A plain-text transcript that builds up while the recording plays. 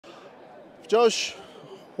Josh,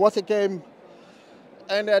 what a game.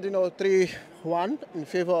 Ended, 3-1 in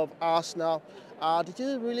favour of Arsenal. Did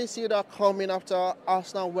you really see that coming after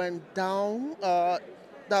Arsenal went down?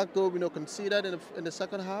 That goal, conceded in the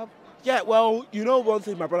second half? Yeah, well, you know one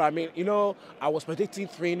thing, my brother. I mean, I was predicting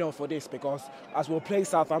 3-0 for this because as we play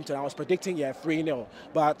Southampton, I was predicting 3-0.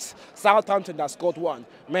 But Southampton that scored one.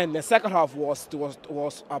 Man, the second half was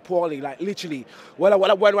poorly, like literally. When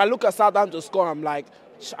I look at Southampton score, I'm like,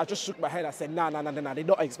 I just shook my head. I said, nah. They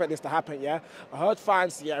don't expect this to happen, yeah? I heard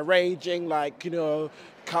fans, raging, like,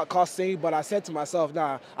 cussing, but I said to myself,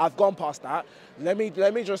 nah, I've gone past that. Let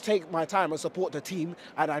me just take my time and support the team.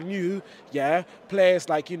 And I knew, players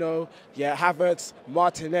like, Havertz,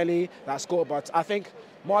 Martinelli that scored. But I think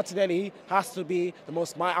Martinelli has to be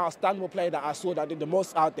my outstanding player that I saw that did the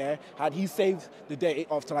most out there, and he saved the day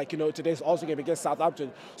after today's also game against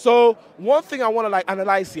Southampton. So one thing I want to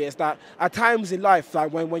analyze here is that at times in life,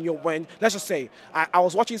 like when let's just say I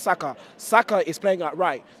was watching Saka. Saka is playing at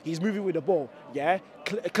right. He's moving with the ball,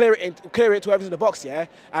 clear it to whoever's in the box, and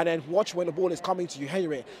then watch when the ball is coming to you,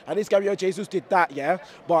 hear it. And this Gabriel Jesus did that,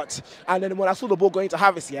 and then when I saw the ball going to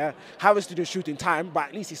Havertz, Havertz didn't shoot in time, but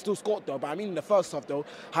at least he still scored though. But I mean in the first half though,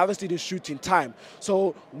 Havertz didn't shoot in time.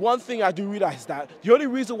 So one thing I do realize is that the only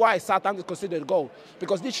reason why Southampton considered a goal,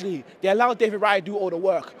 because literally they allowed David Raya to do all the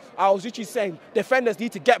work. I was literally saying defenders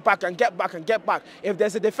need to get back and get back and get back. If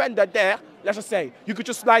there's a defender there, let's just say, you could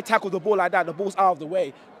just slide tackle the ball like that, the ball's out of the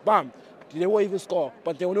way, bam. They won't even score,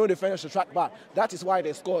 but there were no defenders to track back. That is why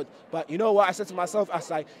they scored. But you know what? I said to myself, I was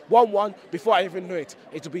like, 1-1 before I even knew it.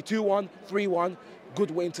 It will be 2-1, 3-1. Good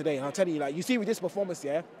win today. And I'm telling you, you see with this performance,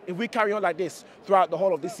 if we carry on like this throughout the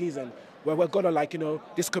whole of this season, where we're gonna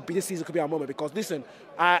this season could be our moment. Because listen,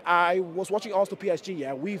 I was watching Arsenal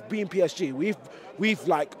PSG. We've been PSG. We've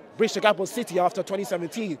bridged the gap with City after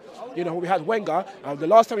 2017. We had Wenger. The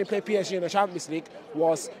last time we played PSG in the Champions League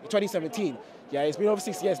was 2017. It's been over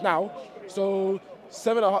 6 years now. So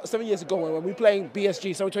 7 years ago when we were playing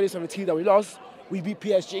PSG, so 2017 that we lost, we beat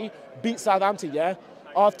PSG, beat Southampton,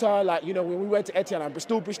 After, when we went to Etihad and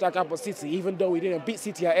still bridged that gap with City, even though we didn't beat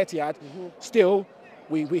City at Etihad, still,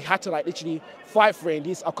 we had to, literally fight for it in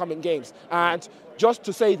these upcoming games. And just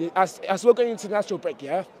to say that, as we're going into international break,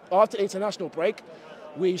 after international break,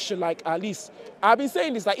 we should, at least, I've been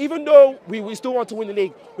saying this, even though we still want to win the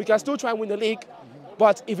league, we can still try and win the league.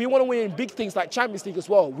 But if we want to win big things like Champions League as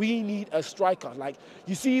well, we need a striker.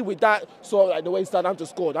 You see with that, the way Southampton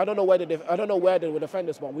scored, I don't know where they were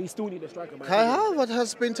defenders, but we still need a striker. Kai Havertz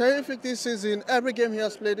has been terrific this season. Every game he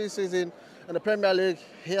has played this season in the Premier League,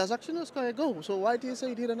 he has actually not scored a goal. So why do you say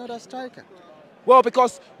he need another striker? Well,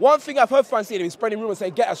 because one thing I've heard fans say is spreading rumors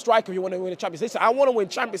saying get a striker if you want to win the Champions League. Listen, I want to win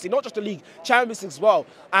Champions League, not just the league, Champions League as well.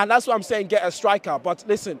 And that's why I'm saying get a striker. But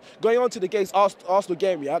listen, going on to the Arsenal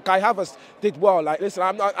game, Kai Havertz did well. Listen,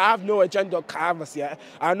 I have no agenda on Kai Havertz,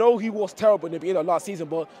 I know he was terrible in the beginning of last season,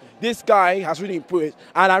 but this guy has really improved.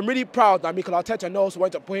 And I'm really proud that Mikel Arteta knows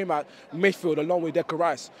went to put him at midfield along with Declan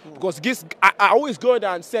Rice. Because I always go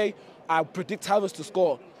there and say I predict Havertz to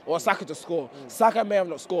score, or Saka to score. Saka may have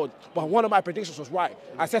not scored, but one of my predictions was right.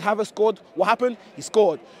 I said Havertz scored. What happened? He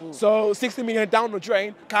scored. So 60 million down the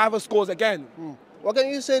drain, Havertz scores again. What can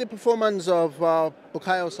you say the performance of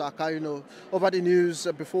Bukayo Saka? Over the news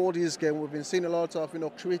before this game, we've been seeing a lot of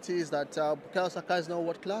critics that Bukayo Saka is not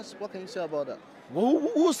world class. What can you say about that? Well,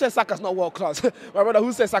 who says Saka's not world class? My brother,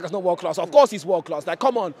 who says Saka's not world class? Of course he's world class.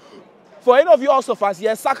 Come on. For any of you Arsenal fans,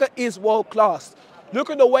 yes, Saka is world class. Look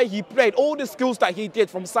at the way he played, all the skills that he did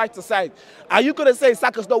from side to side. Are you going to say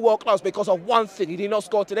Saka's not world class because of one thing? He did not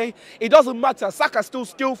score today? It doesn't matter. Saka's still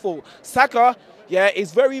skillful. Saka,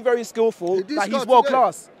 is very, very skillful. He's world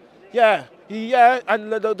class. And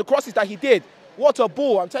the crosses that he did. What a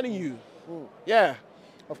ball, I'm telling you.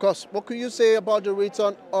 Of course. What could you say about the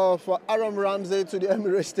return of Aaron Ramsey to the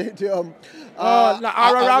Emirates Stadium? Aaron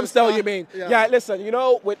Ramsdale, you mean? Listen,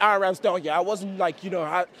 with Aaron Ramsdale, I wasn't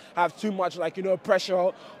have too much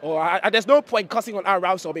pressure, or there's no point cussing on Aaron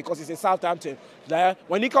Ramsdale because he's in Southampton.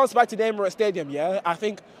 When he comes back to the Emirates Stadium, I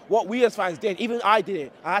think what we as fans did, even I did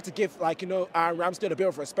it, I had to give Aaron Ramsdale a bit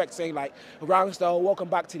of respect, saying Ramsdale, welcome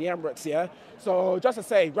back to the Emirates, So just to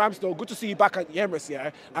say, Ramsdale, good to see you back at the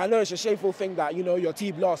Emirates, I know it's a shameful thing that your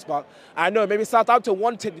team lost, but I know maybe Southampton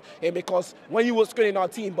wanted him because when he was screening our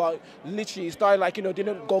team, but literally started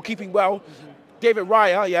didn't go keeping well. David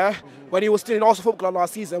Raya, when he was still in Arsenal Football Club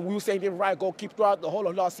last season, we were saying David Raya go keep throughout the whole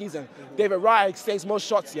of last season. David Raya saves most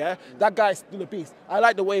shots, That guy is still a beast. I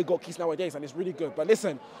like the way he got keys nowadays, and it's really good. But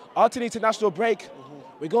listen, after the international break,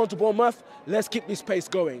 We're going to Bournemouth. Let's keep this pace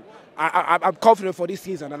going. I'm confident for this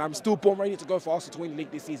season, and I'm still ready to go for Arsenal to win the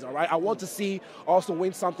league this season. All right? I want to see Arsenal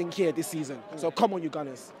win something here this season. So come on, you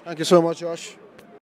Gunners. Thank you so much, Josh.